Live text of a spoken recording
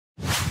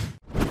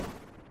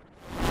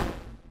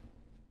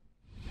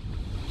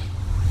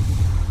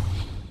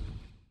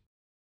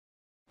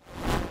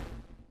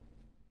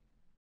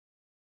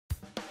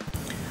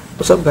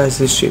What's up guys,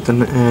 this is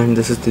Chetan and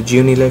this is the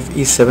Gionee Elife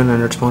E7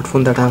 Android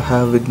smartphone that I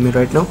have with me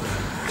right now.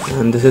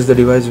 And this is the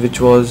device which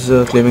was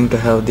claiming to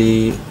have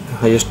the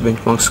highest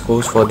benchmark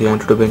scores for the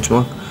Antutu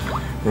benchmark,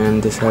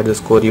 and this had the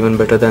score even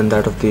better than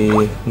that of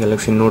the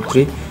Galaxy Note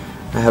 3.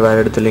 I have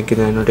added the link in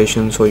the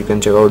annotation so you can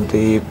check out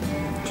the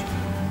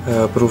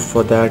proof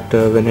for that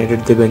when I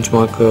did the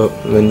benchmark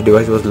when the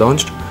device was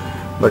launched.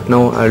 But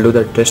now I'll do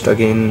that test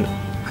again,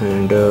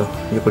 and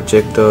you could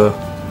check the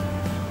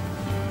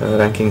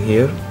ranking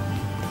here.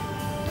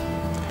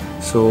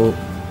 So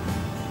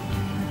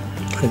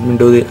let me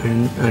do the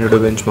Antutu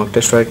benchmark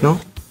test right now.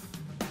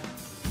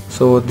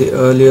 So the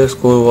earlier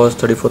score was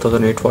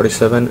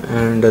 34,847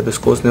 and the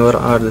scores never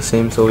are the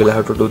same, so we'll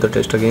have to do the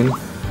test again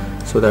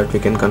so that we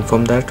can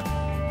confirm that.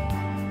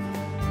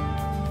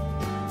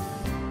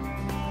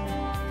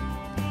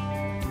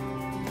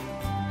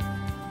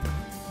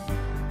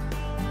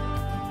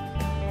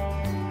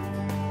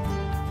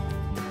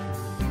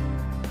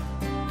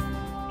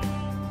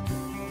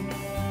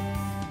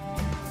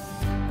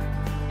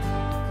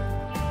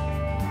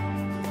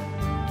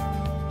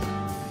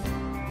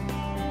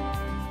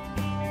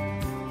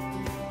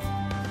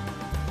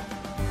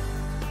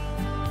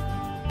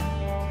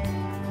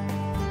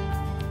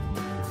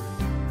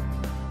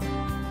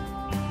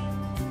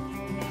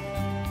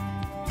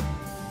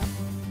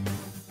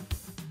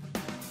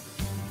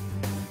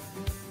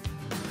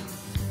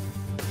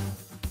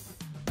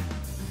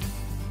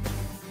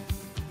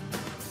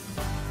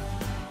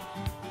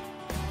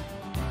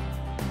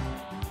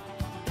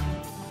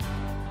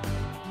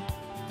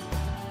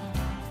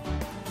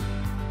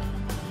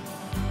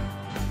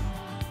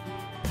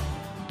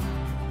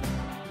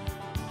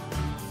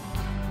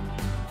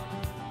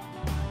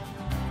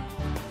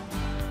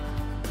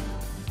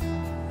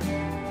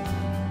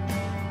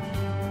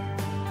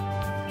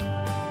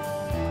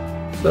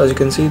 So as you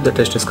can see, the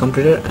test is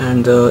completed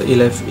and the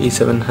Elife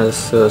E7 has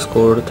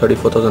scored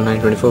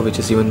 34,924, which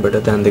is even better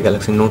than the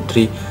Galaxy Note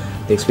 3,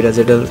 the Xperia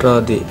Z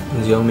Ultra, the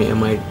Xiaomi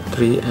Mi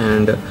 3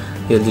 and the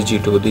LG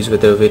G2. These were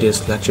the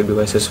various flagship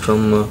devices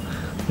from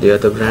the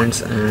other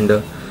brands, and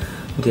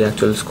the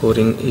actual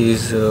scoring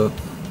is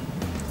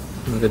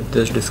with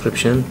this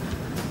description: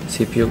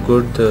 CPU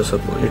good,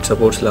 it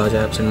supports large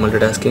apps and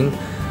multitasking,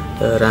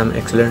 RAM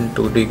excellent,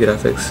 2D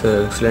graphics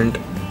excellent,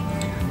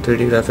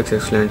 3D graphics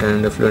excellent,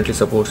 and fluently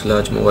supports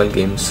large mobile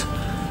games.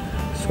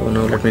 So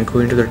now let me go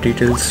into the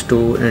details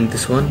to end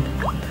this one.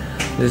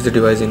 This is the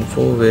device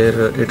info,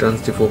 where it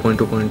runs the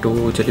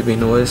 4.2.2 Jelly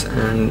Bean OS,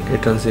 and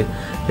it has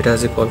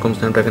the Qualcomm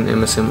Snapdragon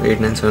MSM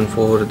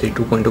 8974, the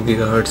 2.2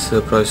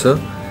 GHz processor,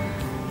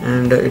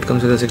 and it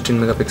comes with a 16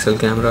 megapixel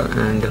camera,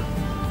 and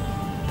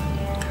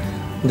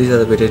these are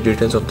the various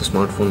details of the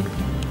smartphone.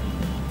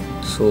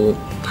 So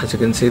as you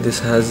can see, this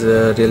has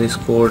really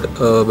scored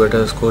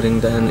better scoring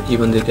than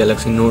even the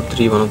Galaxy Note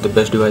 3, one of the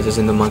best devices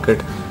in the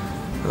market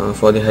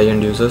for the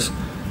high-end users.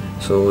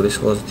 So this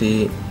was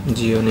the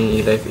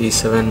Gionee Elife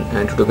E7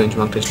 Antutu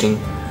benchmark testing.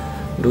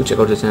 Do check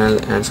out the channel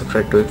and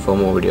subscribe to it for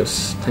more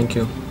videos. Thank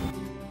you.